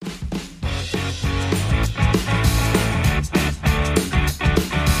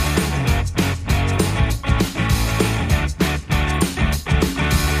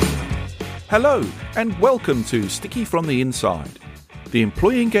Hello, and welcome to Sticky from the Inside, the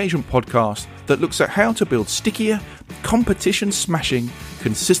employee engagement podcast that looks at how to build stickier, competition-smashing,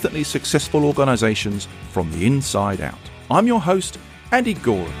 consistently successful organisations from the inside out. I'm your host, Andy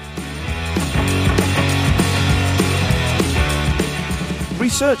Gorham.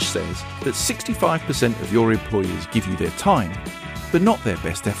 Research says that 65% of your employees give you their time, but not their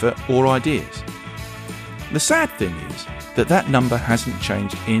best effort or ideas. The sad thing is that number hasn't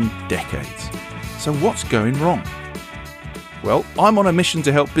changed in decades. So what's going wrong? Well, I'm on a mission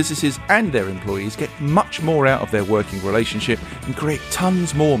to help businesses and their employees get much more out of their working relationship and create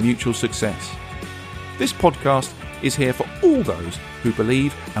tons more mutual success. This podcast is here for all those who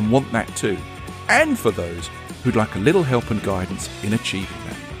believe and want that too, and for those who'd like a little help and guidance in achieving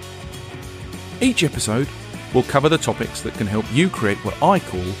that. Each episode will cover the topics that can help you create what I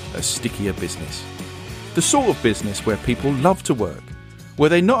call a stickier business. The sort of business where people love to work, where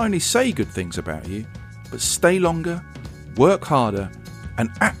they not only say good things about you, but stay longer, work harder, and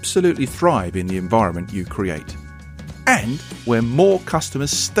absolutely thrive in the environment you create. And where more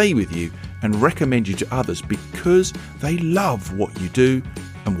customers stay with you and recommend you to others because they love what you do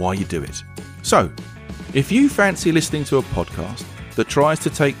and why you do it. So, if you fancy listening to a podcast that tries to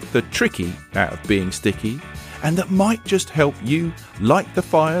take the tricky out of being sticky, and that might just help you light the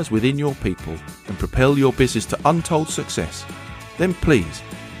fires within your people and propel your business to untold success, then please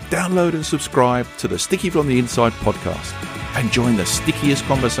download and subscribe to the Sticky from the Inside podcast and join the stickiest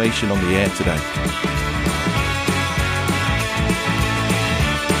conversation on the air today.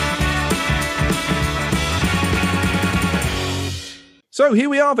 So here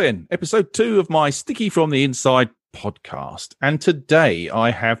we are then, episode 2 of my Sticky from the Inside podcast. And today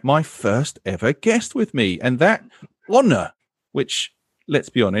I have my first ever guest with me, and that honour, which, let's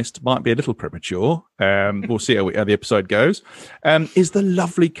be honest, might be a little premature. We'll see how the episode goes, is the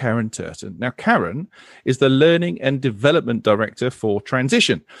lovely Karen Turton. Now, Karen is the Learning and Development Director for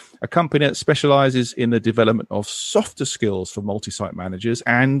Transition, a company that specialises in the development of softer skills for multi-site managers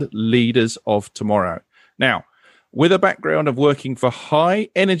and leaders of tomorrow. Now, with a background of working for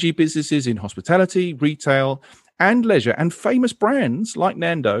high-energy businesses in hospitality, retail, and leisure, and famous brands like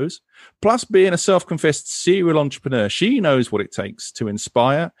Nando's, plus being a self-confessed serial entrepreneur, she knows what it takes to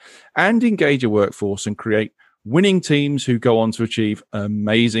inspire and engage a workforce and create winning teams who go on to achieve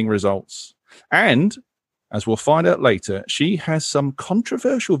amazing results. And, as we'll find out later, she has some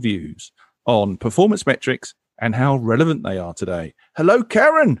controversial views on performance metrics and how relevant they are today. Hello,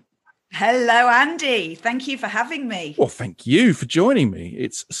 Karen. Hello, Andy. Thank you for having me. Well, thank you for joining me.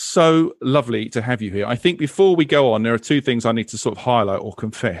 It's so lovely to have you here. I think before we go on, there are two things I need to sort of highlight or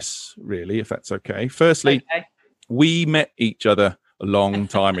confess, really, if that's okay. Firstly, we met each other a long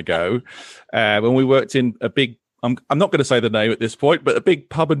time ago when we worked in a big, I'm not going to say the name at this point, but a big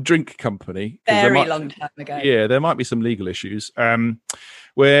pub and drink company. Very long time ago. Yeah, there might be some legal issues.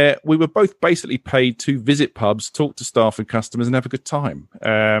 Where we were both basically paid to visit pubs, talk to staff and customers, and have a good time.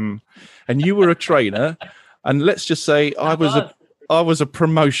 And you were a trainer, and let's just say I was a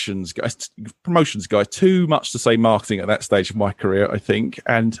promotions guy. Too much to say marketing at that stage of my career, I think.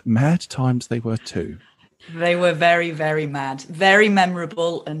 And mad times they were too. They were very, very mad, very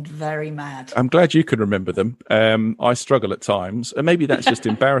memorable and very mad. I'm glad you can remember them. I struggle at times, and maybe that's just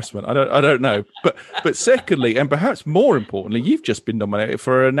embarrassment. I don't know. But secondly, and perhaps more importantly, you've just been nominated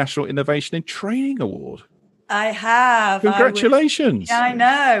for a National Innovation in Training Award. I have. Congratulations. I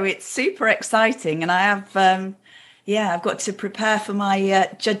know. It's super exciting. And I have, I've got to prepare for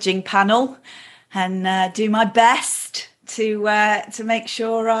my judging panel and do my best to make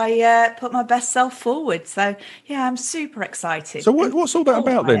sure I put my best self forward. So, yeah, I'm super excited. So what's all that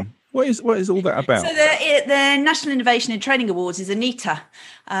about then? What is all that about? So the National Innovation in Training Awards is a NITA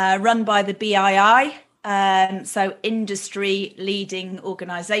run by the BII, so industry leading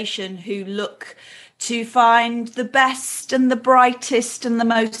organisation who look to find the best and the brightest and the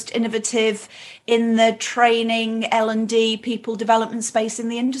most innovative in the training, L&D, people development space in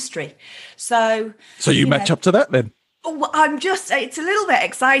the industry. So you match up to that then? Well, it's a little bit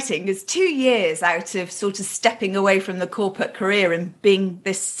exciting because 2 years out of sort of stepping away from the corporate career and being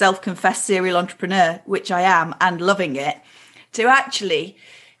this self-confessed serial entrepreneur, which I am, and loving it, to actually,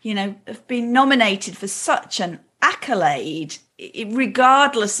 have been nominated for such an accolade,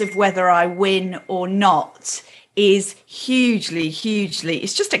 regardless of whether I win or not, is hugely,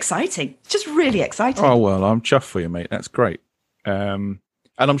 it's just exciting. It's just really exciting. Oh, well, I'm chuffed for you, mate. That's great. And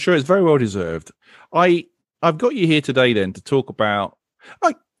I'm sure it's very well deserved. I've got you here today then to talk about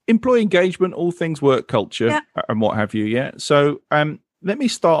employee engagement, all things work culture and what have you. Yeah. So let me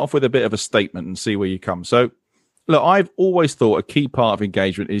start off with a bit of a statement and see where you come. So look, I've always thought a key part of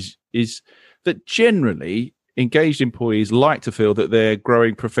engagement is that generally engaged employees like to feel that they're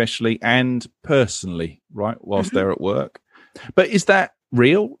growing professionally and personally, right, whilst they're at work. But is that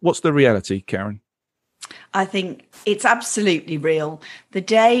real? What's the reality, Karen? I think it's absolutely real. The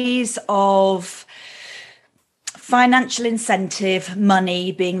days of financial incentive,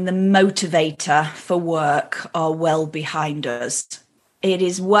 money being the motivator for work are well behind us. It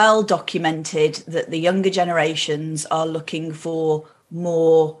is well documented that the younger generations are looking for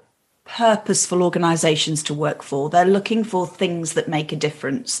more purposeful organisations to work for. They're looking for things that make a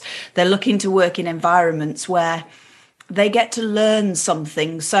difference. They're looking to work in environments where they get to learn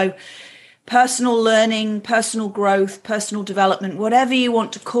something. So personal learning, personal growth, personal development, whatever you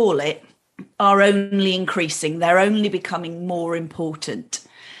want to call it, are only increasing. They're only becoming more important.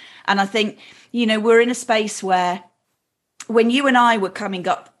 And I think, we're in a space where when you and I were coming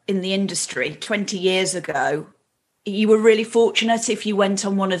up in the industry 20 years ago, you were really fortunate if you went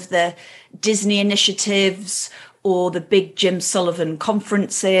on one of the Disney initiatives or the big Jim Sullivan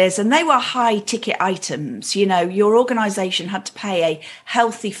conferences, and they were high ticket items. Your organisation had to pay a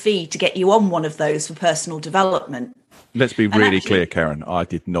healthy fee to get you on one of those for personal development. Let's be really clear, Karen. I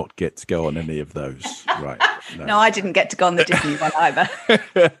did not get to go on any of those. Right? No, I didn't get to go on the Disney one either.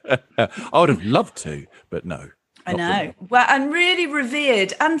 I would have loved to, but no. I know. Well, and really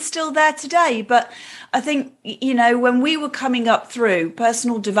revered and still there today. But I think, when we were coming up through,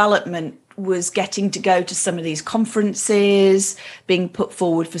 personal development was getting to go to some of these conferences, being put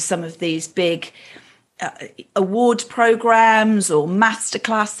forward for some of these big award programs or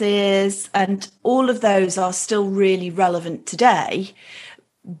masterclasses. And all of those are still really relevant today.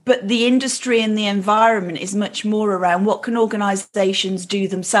 But the industry and the environment is much more around what can organisations do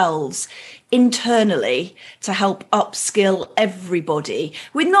themselves internally to help upskill everybody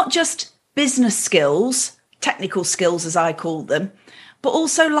with not just business skills, technical skills, as I call them, but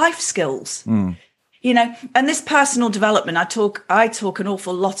also life skills. And this personal development, I talk an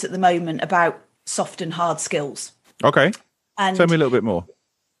awful lot at the moment about soft and hard skills. Okay. And tell me a little bit more.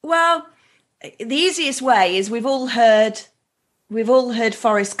 Well, the easiest way is we've all heard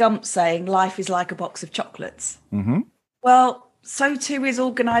Forrest Gump saying life is like a box of chocolates. Mm-hmm. Well, so too is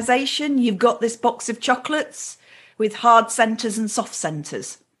organisation. You've got this box of chocolates with hard centres and soft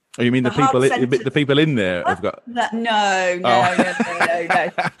centres. Oh, you mean the people in there have got... No.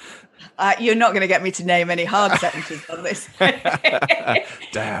 You're not going to get me to name any hard centres on this.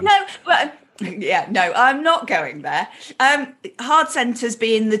 Damn. No, but... Yeah, no, I'm not going there. Hard centres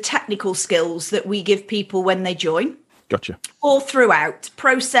being the technical skills that we give people when they join. Gotcha. All throughout,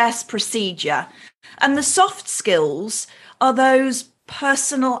 process, procedure. And the soft skills are those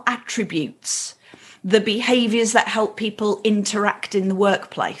personal attributes, the behaviours that help people interact in the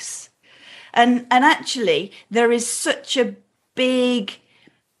workplace. And actually, there is such a big...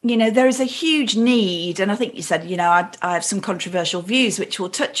 there is a huge need, and I think you said, I have some controversial views, which we'll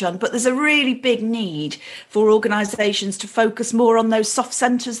touch on, but there's a really big need for organisations to focus more on those soft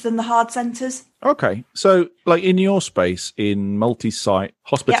centres than the hard centres. Okay. So like in your space, in multi-site,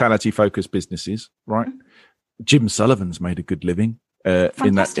 hospitality-focused businesses, right? Mm-hmm. Jim Sullivan's made a good living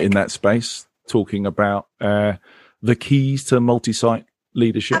in that space, talking about the keys to multi-site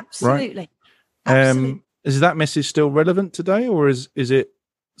leadership, Absolutely. Right? Absolutely. Is that message still relevant today, or is it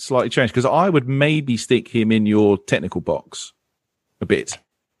slightly changed? Because I would maybe stick him in your technical box a bit.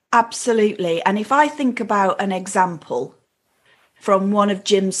 Absolutely. And if I think about an example from one of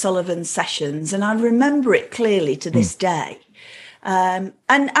Jim Sullivan's sessions, and I remember it clearly to this day, and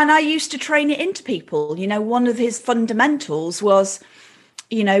I used to train it into people. One of his fundamentals was,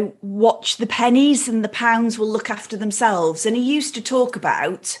 watch the pennies and the pounds will look after themselves. And he used to talk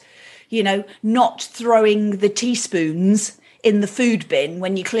about, not throwing the teaspoons in the food bin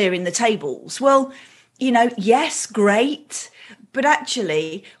when you're clearing the tables. Well, yes, great. But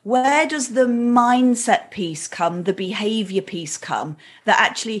actually, where does the mindset piece come, the behaviour piece come, that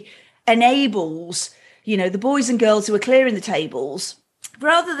actually enables, the boys and girls who are clearing the tables,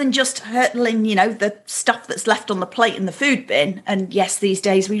 rather than just hurtling, the stuff that's left on the plate in the food bin. And yes, these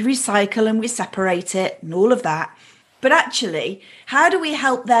days we recycle and we separate it and all of that. But actually, how do we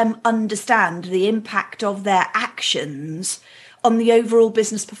help them understand the impact of their actions on the overall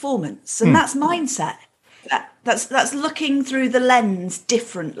business performance? And that's mindset. That's looking through the lens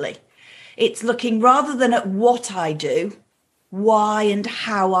differently. It's looking, rather than at what I do, why and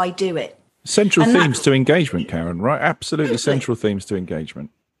how I do it. Central themes to engagement, Karen, right? Absolutely central themes to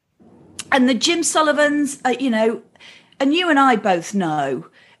engagement. And the Jim Sullivans, and you and I both know,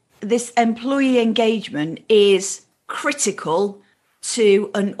 this employee engagement is critical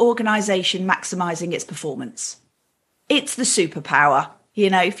to an organisation maximising its performance. It's the superpower.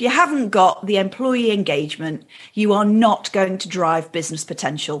 If you haven't got the employee engagement, you are not going to drive business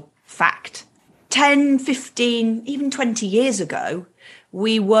potential. Fact. 10, 15, even 20 years ago,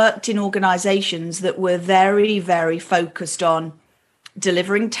 we worked in organizations that were very, very focused on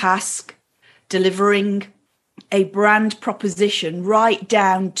delivering task, delivering a brand proposition right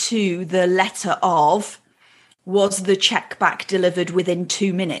down to the letter of, was the check back delivered within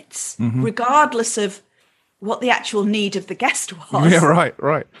 2 minutes, regardless of what the actual need of the guest was. Yeah,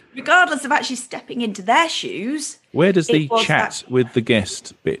 right. Regardless of actually stepping into their shoes. Where does the chat with the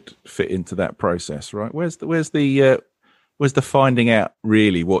guest bit fit into that process, right? Where's the finding out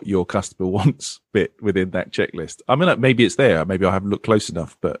really what your customer wants bit within that checklist? I mean, maybe it's there. Maybe I haven't looked close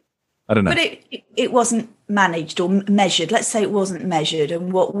enough, but I don't know. But it wasn't managed or measured. Let's say it wasn't measured.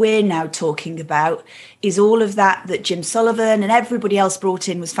 And what we're now talking about is all of that Jim Sullivan and everybody else brought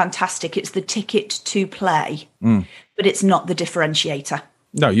in was fantastic. It's the ticket to play, but it's not the differentiator.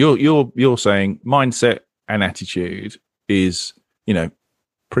 No, you're saying mindset and attitude is,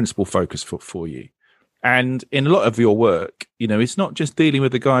 principal focus for you. And in a lot of your work, it's not just dealing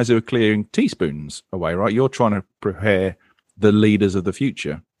with the guys who are clearing teaspoons away, right? You're trying to prepare the leaders of the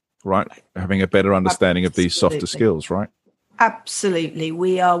future, right? Having a better understanding of these softer skills, right? Absolutely.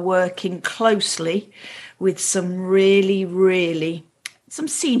 We are working closely with some really some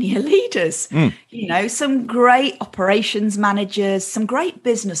senior leaders, some great operations managers, some great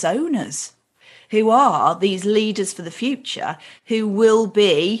business owners who are these leaders for the future, who will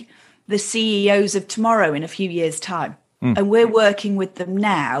be the CEOs of tomorrow in a few years' time. And we're working with them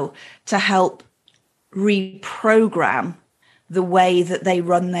now to help reprogram the way that they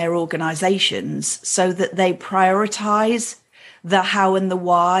run their organizations so that they prioritize the how and the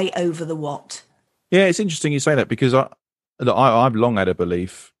why over the what. Yeah, it's interesting you say that, because I've long had a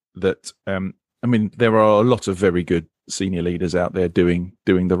belief that, there are a lot of very good senior leaders out there doing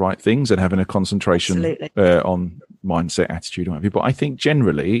the right things and having a concentration on mindset, attitude, and what have you. But I think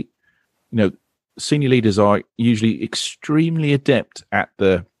generally, senior leaders are usually extremely adept at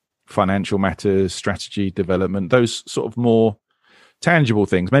the financial matters, strategy development, those sort of more tangible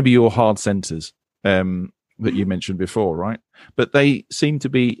things, maybe your hard centers that you mentioned before, right? But they seem to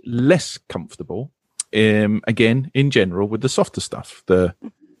be less comfortable, again, in general, with the softer stuff, the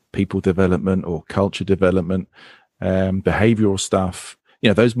people development or culture development, behavioral stuff,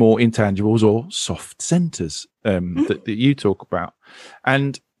 those more intangibles or soft centers that you talk about.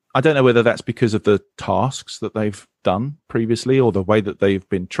 And I don't know whether that's because of the tasks that they've done previously, or the way that they've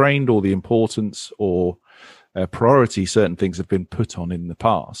been trained, or the importance or priority certain things have been put on in the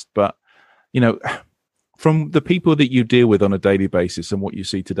past. But, from the people that you deal with on a daily basis and what you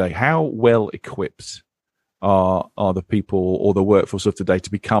see today, how well equipped are the people or the workforce of today to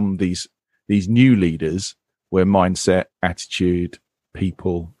become these new leaders where mindset, attitude,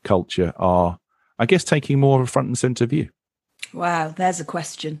 people, culture are, I guess, taking more of a front and center view? Wow, there's a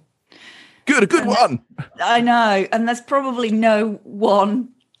question. A good one. I know. And there's probably no one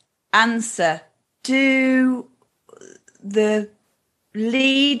answer. Do the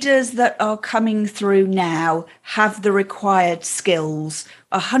leaders that are coming through now have the required skills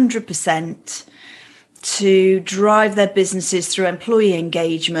 100% to drive their businesses through employee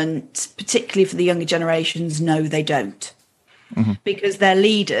engagement, particularly for the younger generations? No, they don't. Because their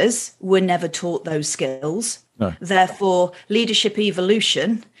leaders were never taught those skills. No. Therefore, leadership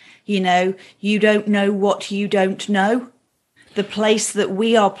evolution, you don't know what you don't know. The place that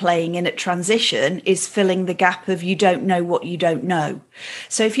we are playing in at Transition is filling the gap of you don't know what you don't know.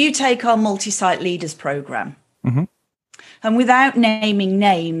 So if you take our multi-site leaders program, and without naming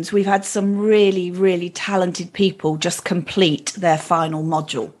names, we've had some really, really talented people just complete their final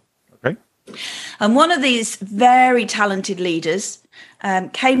module. Okay. And one of these very talented leaders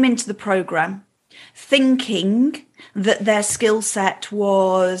came into the program thinking that their skill set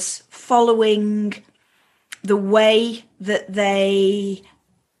was following the way that they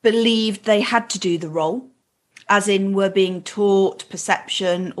believed they had to do the role, as in were being taught,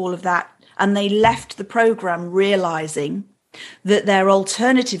 perception, all of that. And they left the program realizing that their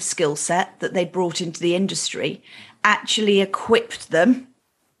alternative skill set that they brought into the industry actually equipped them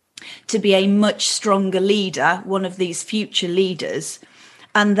to be a much stronger leader, one of these future leaders.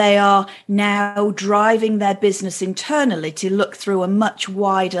 And they are now driving their business internally to look through a much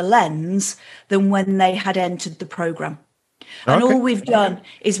wider lens than when they had entered the program. And all we've done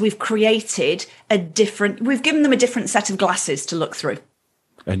is we've created we've given them a different set of glasses to look through.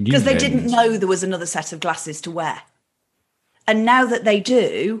 Because they didn't know there was another set of glasses to wear. And now that they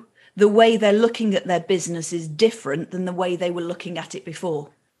do, the way they're looking at their business is different than the way they were looking at it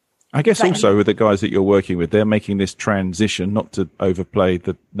before. I guess also with the guys that you're working with, they're making this transition, not to overplay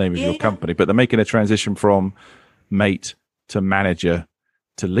the name of your company, but they're making a transition from mate to manager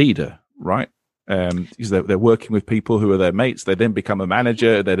to leader, right? Because they're working with people who are their mates. They then become a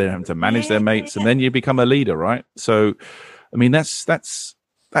manager. They then have to manage their mates, and then you become a leader, right? So, I mean, that's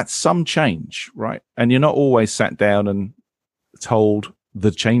some change, right? And you're not always sat down and told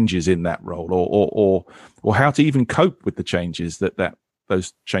the changes in that role, or how to even cope with the changes that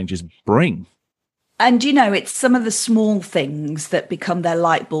those changes bring. And, it's some of the small things that become their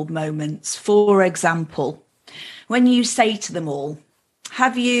light bulb moments. For example, when you say to them all,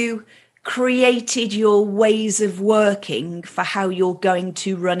 have you created your ways of working for how you're going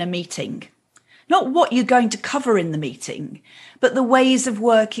to run a meeting? Not what you're going to cover in the meeting, but the ways of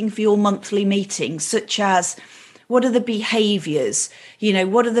working for your monthly meetings, such as what are the behaviors?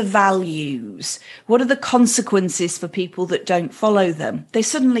 What are the values? What are the consequences for people that don't follow them? They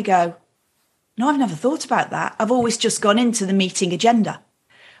suddenly go, no, I've never thought about that. I've always just gone into the meeting agenda.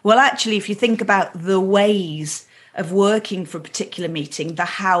 Well, actually, if you think about the ways of working for a particular meeting, the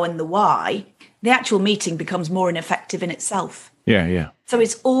how and the why, the actual meeting becomes more ineffective in itself. Yeah. So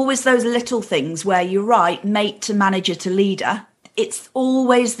it's always those little things where you're right, mate to manager to leader. It's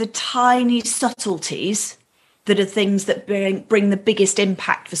always the tiny subtleties that are things that bring the biggest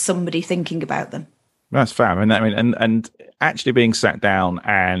impact for somebody thinking about them. That's fair. And actually being sat down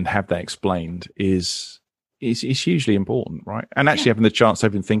and have that explained is hugely important, right? And actually having the chance to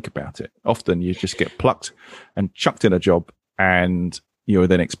even think about it. Often you just get plucked and chucked in a job, and you're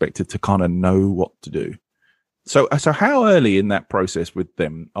then expected to kind of know what to do. So how early in that process with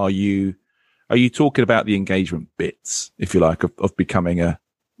them are you talking about the engagement bits, if you like, of becoming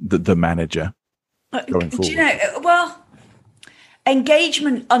the manager? Going forward?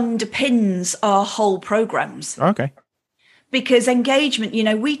 Engagement underpins our whole programs. Okay. Because engagement,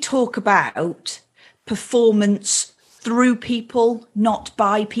 we talk about performance through people, not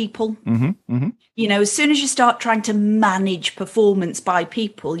by people. Mm-hmm, mm-hmm. As soon as you start trying to manage performance by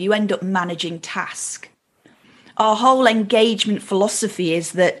people, you end up managing task. Our whole engagement philosophy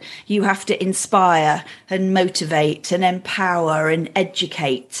is that you have to inspire and motivate and empower and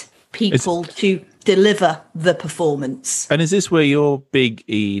educate people to deliver the performance. And is this where your big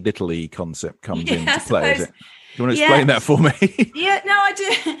E, little e concept comes into play? Is it? Do you want to explain that for me? Yeah, no, I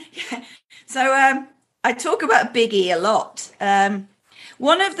do. Yeah. So I talk about big E a lot.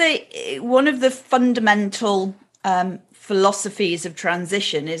 One of the fundamental philosophies of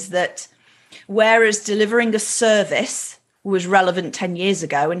transition is that whereas delivering a service was relevant 10 years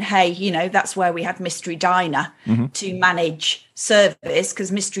ago, and hey, that's where we had Mystery Diner to manage service,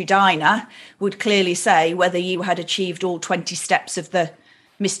 because Mystery Diner would clearly say whether you had achieved all 20 steps of the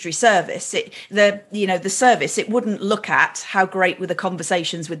mystery service. The service, it wouldn't look at how great were the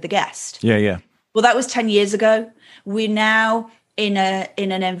conversations with the guest. Yeah. Well, that was 10 years ago. We're now in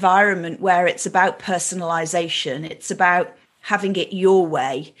an environment where it's about personalization. It's about having it your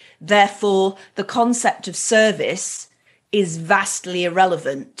way. Therefore, the concept of service is vastly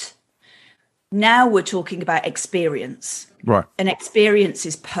irrelevant. Now we're talking about experience. Right. And experience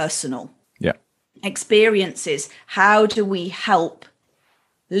is personal. Yeah. Experience is how do we help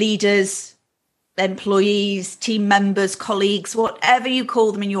leaders, employees, team members, colleagues, whatever you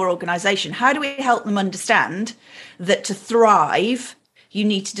call them in your organization, how do we help them understand that to thrive, you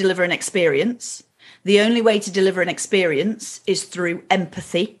need to deliver an experience? The only way to deliver an experience is through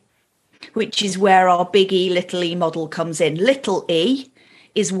empathy, which is where our big E, little e model comes in. Little e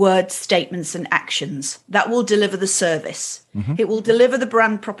is words, statements, and actions. That will deliver the service. Mm-hmm. It will deliver the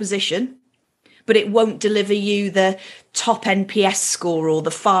brand proposition, but it won't deliver you the top NPS score or the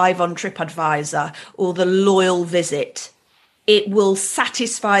 5 on TripAdvisor or the loyal visit. It will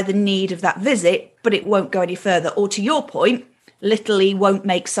satisfy the need of that visit, but it won't go any further. Or to your point, little e won't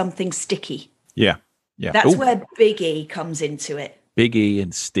make something sticky. Yeah. That's where big E comes into it. Big E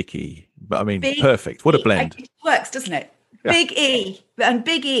and sticky. But I mean, perfect. What a blend. It works, doesn't it? Yeah. Big E. And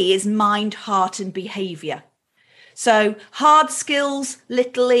big E is mind, heart, and behavior. So hard skills,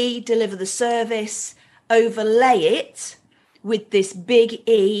 little e, deliver the service, overlay it with this big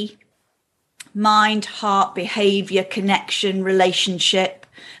E, mind, heart, behavior, connection, relationship,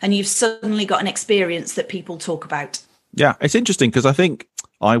 and you've suddenly got an experience that people talk about. Yeah, it's interesting because I think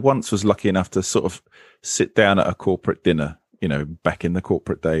I once was lucky enough to sort of sit down at a corporate dinner, back in the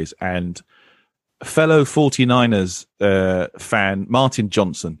corporate days, and fellow 49ers fan Martin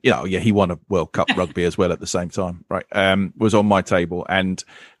Johnson, he won a World Cup rugby as well at the same time, right? Was on my table, and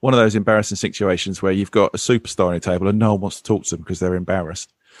one of those embarrassing situations where you've got a superstar on your table and no one wants to talk to them because they're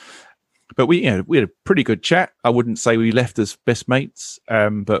embarrassed. But we had a pretty good chat. I wouldn't say we left as best mates,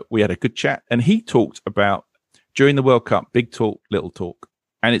 but we had a good chat. And he talked about during the World Cup, big talk, little talk.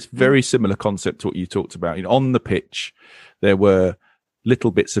 And it's very similar concept to what you talked about. You know, on the pitch, there were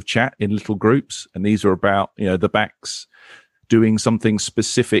little bits of chat in little groups. And these were about, you know, the backs doing something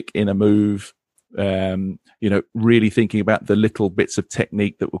specific in a move, you know, really thinking about the little bits of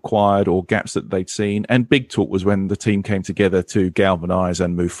technique that were required or gaps that they'd seen. And big talk was when the team came together to galvanize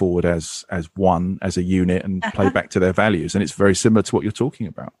and move forward as one, as a unit, and play back to their values. And it's very similar to what you're talking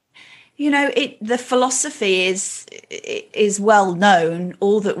about. You know, the philosophy is well known.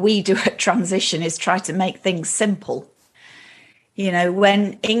 All that we do at Transition is try to make things simple. You know,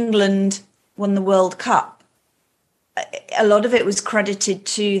 when England won the World Cup, a lot of it was credited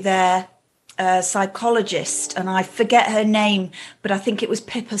to their psychologist, and I forget her name, but I think it was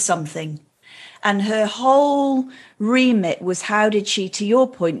Pippa something. And her whole remit was, how did she, to your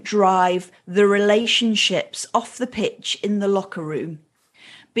point, drive the relationships off the pitch in the locker room?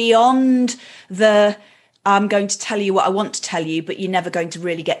 Beyond I'm going to tell you what I want to tell you, but you're never going to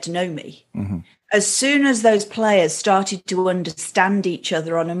really get to know me. Mm-hmm. As soon as those players started to understand each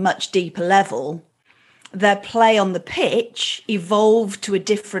other on a much deeper level, their play on the pitch evolved to a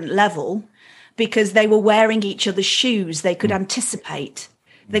different level because they were wearing each other's shoes. They could anticipate,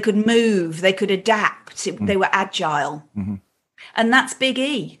 they could move, they could adapt, they were agile. Mm-hmm. And that's Big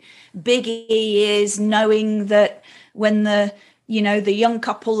E. Big E is knowing that when the young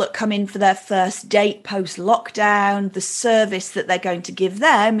couple that come in for their first date post-lockdown, the service that they're going to give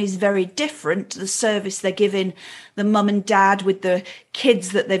them is very different to the service they're giving the mum and dad with the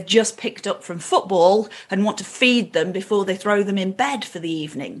kids that they've just picked up from football and want to feed them before they throw them in bed for the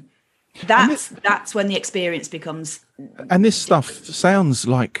evening. That's when the experience becomes... And this stuff sounds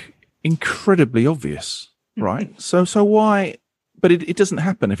like incredibly obvious, right? So why... But it doesn't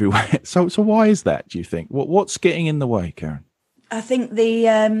happen everywhere. So why is that, do you think? What's getting in the way, Karen? I think the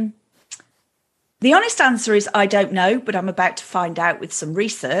honest answer is I don't know, but I'm about to find out with some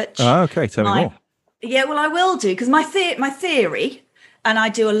research. Oh, okay, tell me more. Yeah, well, I will do, because my theory, and I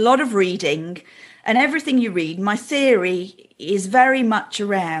do a lot of reading, and everything you read, my theory is very much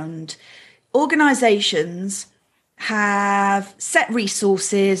around organisations have set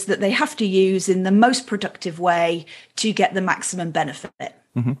resources that they have to use in the most productive way to get the maximum benefit.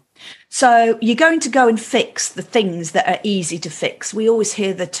 Mm-hmm. So you're going to go and fix the things that are easy to fix. We always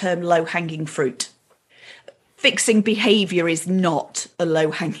hear the term low-hanging fruit. Fixing behaviour is not a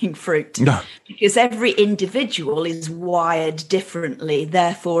low-hanging fruit. No. Because every individual is wired differently.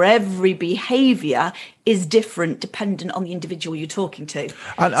 Therefore, every behaviour is different dependent on the individual you're talking to.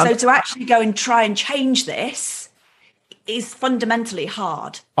 So to actually go and try and change this is fundamentally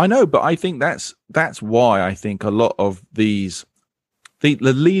hard. I know, but I think that's why I think a lot of these... The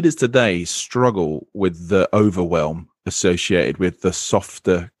leaders today struggle with the overwhelm associated with the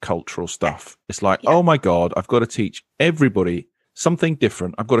softer cultural stuff. It's like, oh my God, I've got to teach everybody something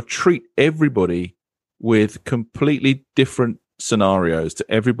different. I've got to treat everybody with completely different scenarios to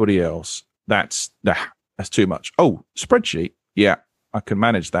everybody else. That's too much. Oh, spreadsheet. Yeah, I can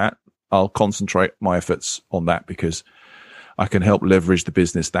manage that. I'll concentrate my efforts on that because I can help leverage the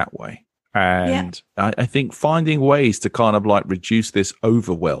business that way. And I think finding ways to kind of like reduce this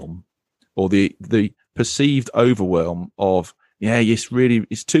overwhelm or the perceived overwhelm of,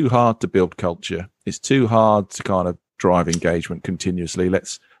 it's too hard to build culture. It's too hard to kind of drive engagement continuously.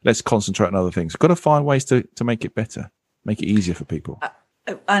 Let's concentrate on other things. Got to find ways to make it better, make it easier for people.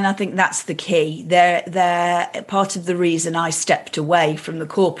 And I think that's the key. They're part of the reason I stepped away from the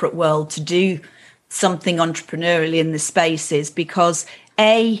corporate world to do something entrepreneurially in this space is because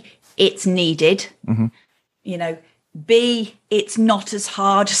it's needed. Mm-hmm. B, it's not as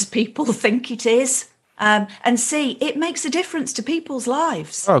hard as people think it is. And C, it makes a difference to people's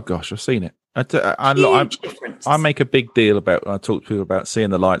lives. Oh, gosh, I've seen it. I make a big deal about, I talk to people about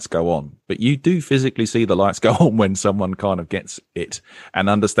seeing the lights go on, but you do physically see the lights go on when someone kind of gets it and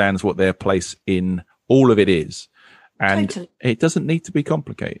understands what their place in all of it is. And totally. It doesn't need to be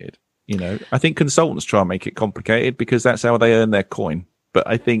complicated. I think consultants try and make it complicated because that's how they earn their coin. But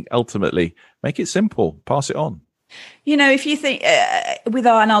I think ultimately make it simple, pass it on. If you think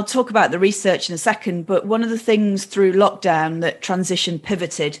and I'll talk about the research in a second, but one of the things through lockdown that Transition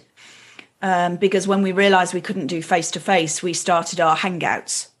pivoted, because when we realized we couldn't do face-to-face, we started our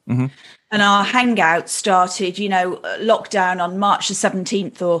Hangouts. Mm-hmm. And our Hangouts started, lockdown on March the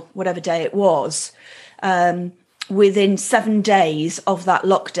 17th or whatever day it was. Within 7 days of that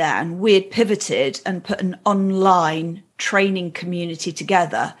lockdown, we had pivoted and put an online training community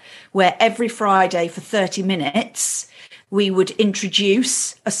together where every Friday for 30 minutes, we would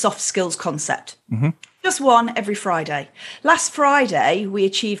introduce a soft skills concept. Mm-hmm. Just one every Friday. Last Friday, we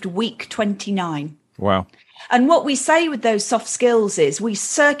achieved week 29. Wow. And what we say with those soft skills is we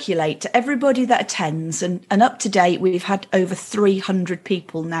circulate to everybody that attends. And up to date, we've had over 300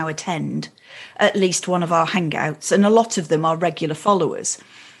 people now attend at least one of our hangouts. And a lot of them are regular followers.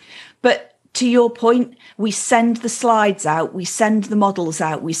 But to your point, we send the slides out, we send the models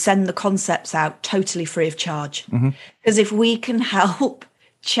out, we send the concepts out totally free of charge. Because if we can help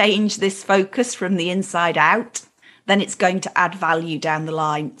change this focus from the inside out, then it's going to add value down the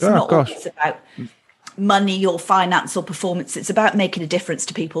line. It's not always about money or finance or performance. It's about making a difference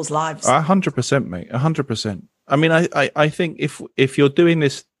to people's lives. 100%, mate. 100%. I mean, I think if you're doing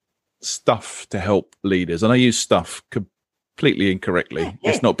this stuff to help leaders, and I use stuff completely incorrectly.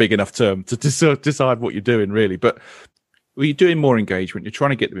 Yeah. It's not big enough term to decide what you're doing, really. But you're doing more engagement. You're trying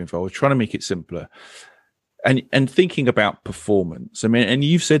to get them involved, trying to make it simpler, and thinking about performance. I mean, and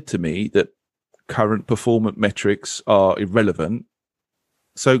you've said to me that current performance metrics are irrelevant.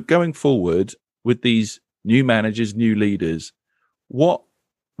 So going forward with these new managers, new leaders, what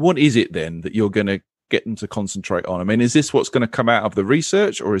is it then that you're going to get them to concentrate on? I mean, is this what's going to come out of the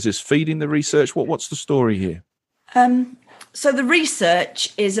research, or is this feeding the research? What's the story here? So the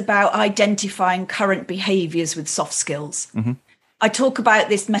research is about identifying current behaviours with soft skills. Mm-hmm. I talk about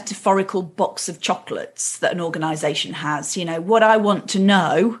this metaphorical box of chocolates that an organisation has. You know, what I want to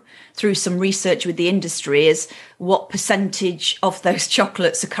know through some research with the industry is what percentage of those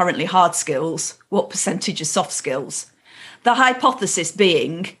chocolates are currently hard skills, what percentage are soft skills. The hypothesis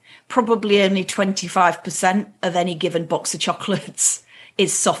being probably only 25% of any given box of chocolates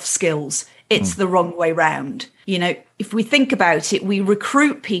is soft skills. It's the wrong way round. You know, if we think about it, we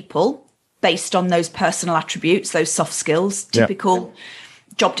recruit people based on those personal attributes, those soft skills. Typical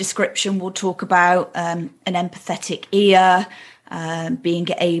job description will talk about an empathetic ear, being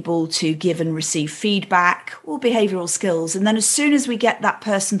able to give and receive feedback, or behavioural skills. And then as soon as we get that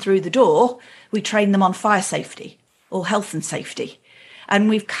person through the door, we train them on fire safety or health and safety. And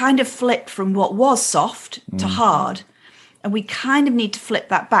we've kind of flipped from what was soft to hard. And we kind of need to flip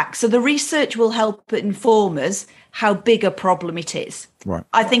that back. So the research will help inform us how big a problem it is. Right.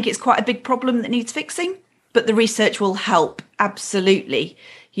 I think it's quite a big problem that needs fixing, but the research will help absolutely,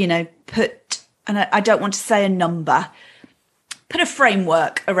 you know, and I don't want to say a number, put a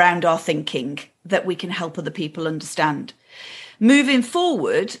framework around our thinking that we can help other people understand. Moving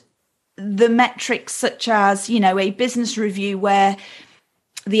forward, the metrics such as, you know, a business review where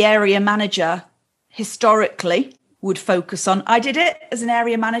the area manager historically would focus on. I did it as an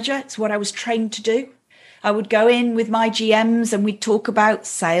area manager. It's what I was trained to do. I would go in with my GMs and we'd talk about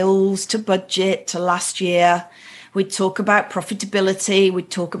sales to budget to last year. We'd talk about profitability. We'd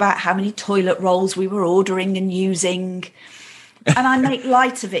talk about how many toilet rolls we were ordering and using. And I make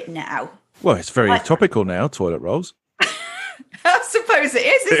light of it now. Well, it's very topical now, toilet rolls. I suppose it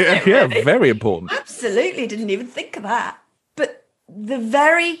is, isn't it? Yeah, really? Very important. Absolutely. Didn't even think of that. But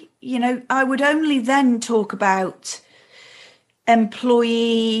I would only then talk about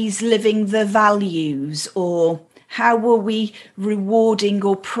employees living the values, or how were we rewarding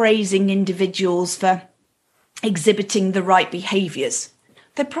or praising individuals for exhibiting the right behaviours.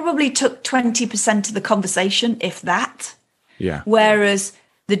 They probably took 20% of the conversation, if that. Yeah. Whereas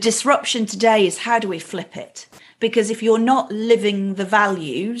the disruption today is how do we flip it? Because if you're not living the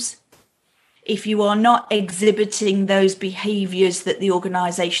values, if you are not exhibiting those behaviours that the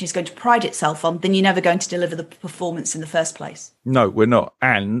organisation is going to pride itself on, then you're never going to deliver the performance in the first place. No, we're not.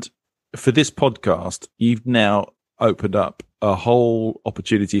 And for this podcast, you've now opened up a whole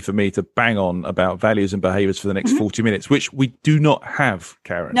opportunity for me to bang on about values and behaviours for the next 40 minutes, which we do not have,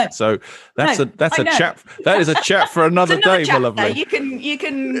 Karen. No. So that's a chat. That is a chat for another day, my lovely. You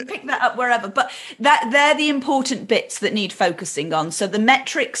can pick that up wherever. But they're the important bits that need focusing on. So the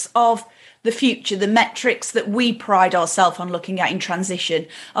metrics of the future, the metrics that we pride ourselves on looking at in transition,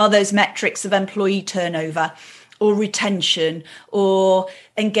 are those metrics of employee turnover or retention or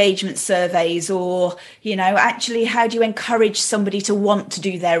engagement surveys, or, you know, actually how do you encourage somebody to want to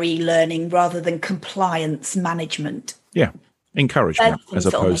do their e-learning rather than compliance management? Yeah. Encouragement as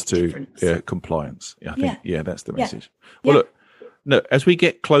opposed to compliance. Yeah, I think, that's the message. Yeah. Well, look, as we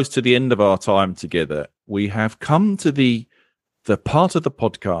get close to the end of our time together, we have come to the part of the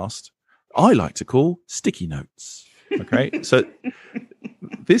podcast I like to call sticky notes. Okay. So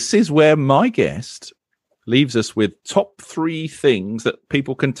this is where my guest leaves us with top 3 things that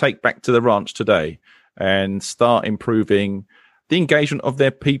people can take back to the ranch today and start improving the engagement of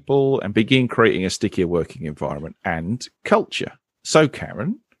their people and begin creating a stickier working environment and culture. So,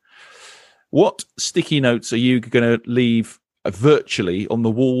 Karen, What sticky notes are you going to leave virtually on the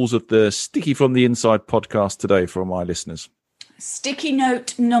walls of the Sticky from the Inside podcast today for my listeners? Sticky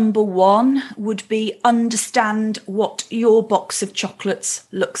note number 1 would be understand what your box of chocolates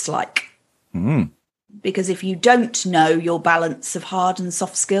looks like. Because if you don't know your balance of hard and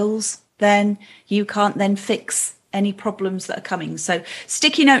soft skills, then you can't then fix any problems that are coming. So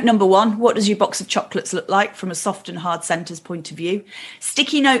sticky note number 1, what does your box of chocolates look like from a soft and hard centers point of view?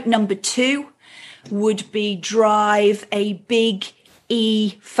 Sticky note number 2 would be drive a big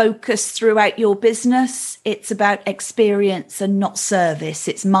E focus throughout your business. It's about experience and not service.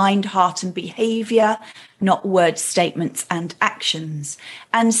 It's mind, heart and behavior, not word statements and actions.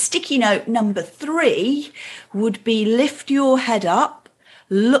 And sticky note number 3 would be lift your head up,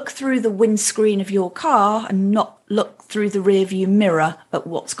 look through the windscreen of your car and not look through the rearview mirror at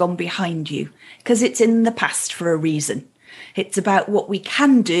what's gone behind you, because it's in the past for a reason. It's about what we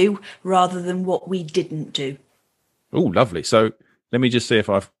can do rather than what we didn't do. Oh, lovely. So let me just see if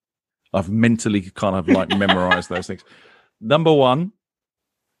I've mentally kind of like memorized those things. Number 1,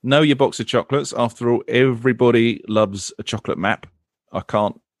 know your box of chocolates. After all, everybody loves a chocolate map. I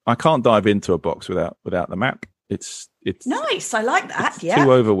can't dive into a box without the map. It's nice. I like that. It's yeah.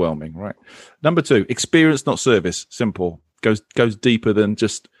 too overwhelming, right? Number 2, experience, not service. Simple. Goes deeper than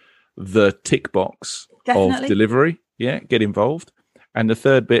just the tick box of delivery. Yeah, get involved. And the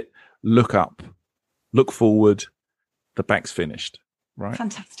third bit, look up, look forward. The back's finished, right?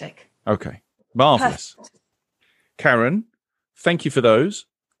 Fantastic. Okay, marvelous. Perfect. Karen, thank you for those.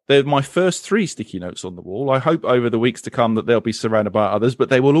 They're my first 3 sticky notes on the wall. I hope over the weeks to come that they'll be surrounded by others, but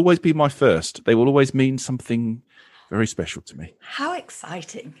they will always be my first. They will always mean something very special to me. How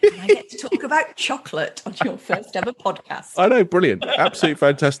exciting. I get to talk about chocolate on your first ever podcast. I know, brilliant. Absolutely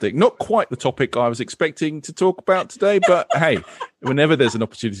fantastic. Not quite the topic I was expecting to talk about today, but hey, whenever there's an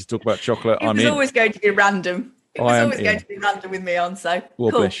opportunity to talk about chocolate, I'm in. It was always going to be random. It was always going to be random with me on, so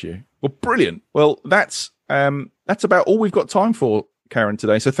well, cool. Bless you. Well, brilliant. Well, that's about all we've got time for, Karen,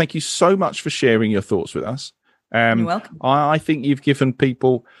 today. So thank you so much for sharing your thoughts with us. You're welcome. I think you've given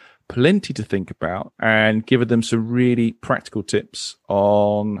people plenty to think about and given them some really practical tips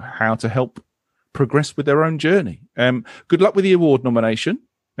on how to help progress with their own journey. Good luck with the award nomination.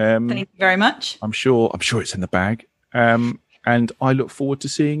 Thank you very much. I'm sure it's in the bag. And I look forward to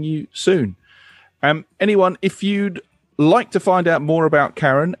seeing you soon. Anyone, if you'd like to find out more about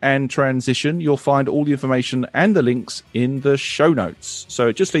Karen and transition, you'll find all the information and the links in the show notes. So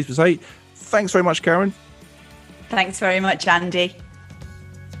it just leaves me to say, thanks very much, Karen. Thanks very much, Andy.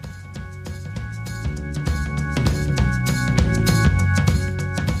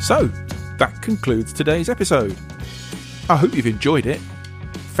 So that concludes today's episode. I hope you've enjoyed it,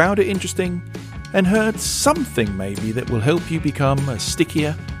 found it interesting, and heard something maybe that will help you become a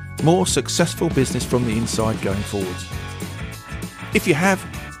stickier, more successful business from the inside going forward. If you have,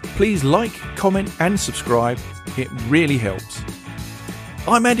 please like, comment and subscribe. It really helps.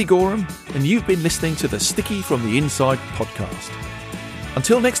 I'm Andy Gorham, and you've been listening to the Sticky from the Inside podcast.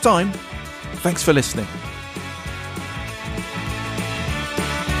 Until next time, thanks for listening.